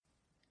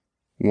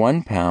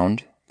1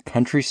 pound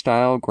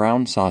country-style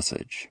ground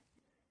sausage,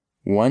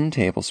 1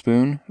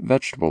 tablespoon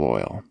vegetable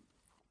oil.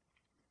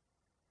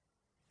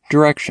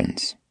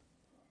 Directions: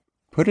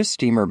 put a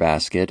steamer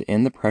basket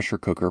in the pressure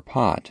cooker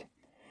pot.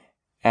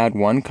 Add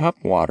 1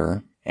 cup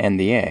water and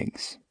the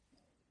eggs.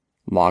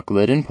 Lock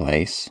lid in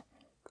place.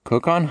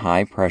 Cook on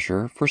high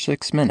pressure for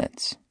 6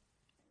 minutes.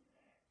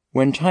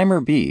 When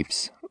timer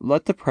beeps,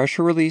 let the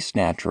pressure release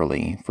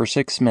naturally for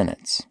 6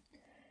 minutes.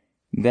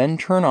 Then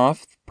turn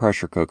off the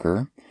pressure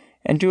cooker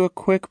and do a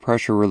quick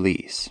pressure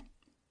release.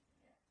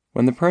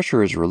 When the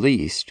pressure is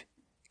released,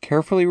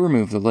 carefully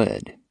remove the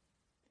lid.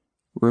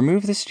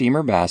 Remove the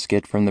steamer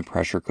basket from the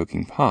pressure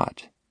cooking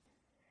pot.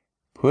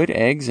 Put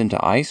eggs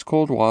into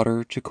ice-cold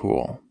water to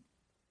cool.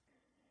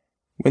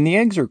 When the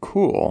eggs are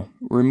cool,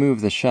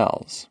 remove the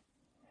shells.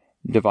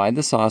 Divide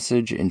the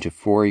sausage into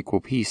 4 equal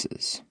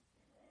pieces.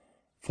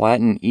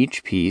 Flatten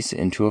each piece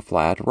into a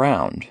flat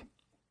round.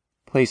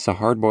 Place a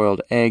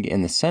hard-boiled egg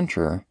in the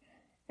center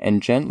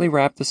and gently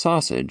wrap the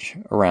sausage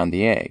around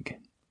the egg.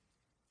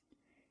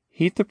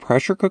 Heat the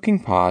pressure cooking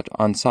pot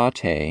on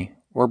sauté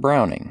or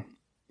browning.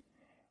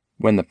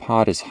 When the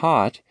pot is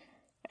hot,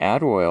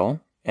 add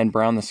oil and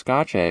brown the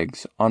Scotch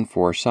eggs on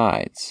 4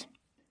 sides.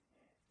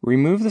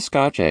 Remove the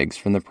Scotch eggs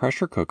from the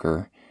pressure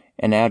cooker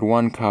and add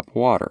 1 cup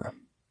water.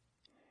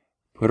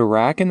 Put a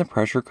rack in the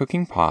pressure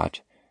cooking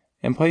pot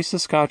and place the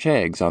Scotch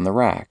eggs on the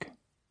rack.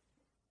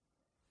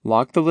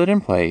 Lock the lid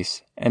in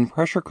place and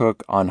pressure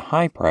cook on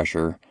high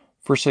pressure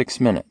for 6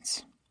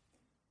 minutes.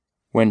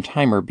 When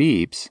timer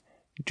beeps,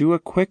 do a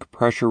quick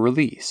pressure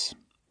release.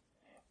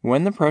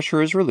 When the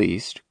pressure is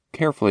released,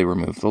 carefully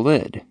remove the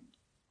lid.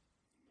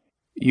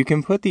 You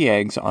can put the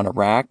eggs on a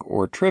rack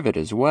or trivet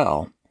as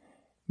well,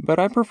 but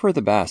I prefer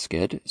the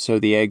basket so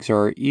the eggs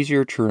are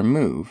easier to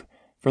remove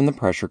from the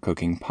pressure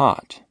cooking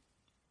pot.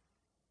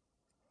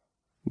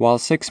 While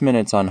 6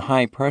 minutes on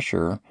high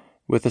pressure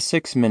with a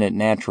 6-minute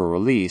natural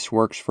release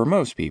works for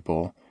most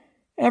people,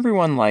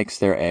 everyone likes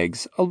their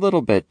eggs a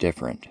little bit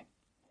different.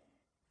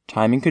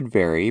 Timing could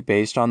vary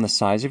based on the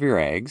size of your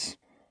eggs,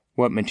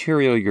 what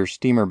material your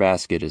steamer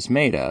basket is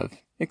made of,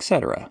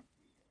 etc.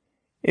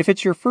 If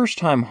it's your first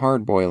time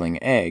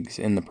hard-boiling eggs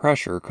in the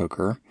pressure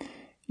cooker,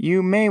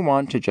 you may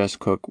want to just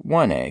cook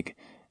 1 egg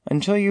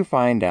until you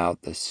find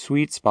out the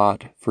sweet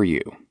spot for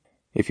you.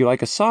 If you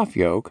like a soft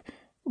yolk,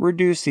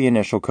 reduce the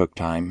initial cook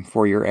time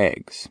for your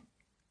eggs.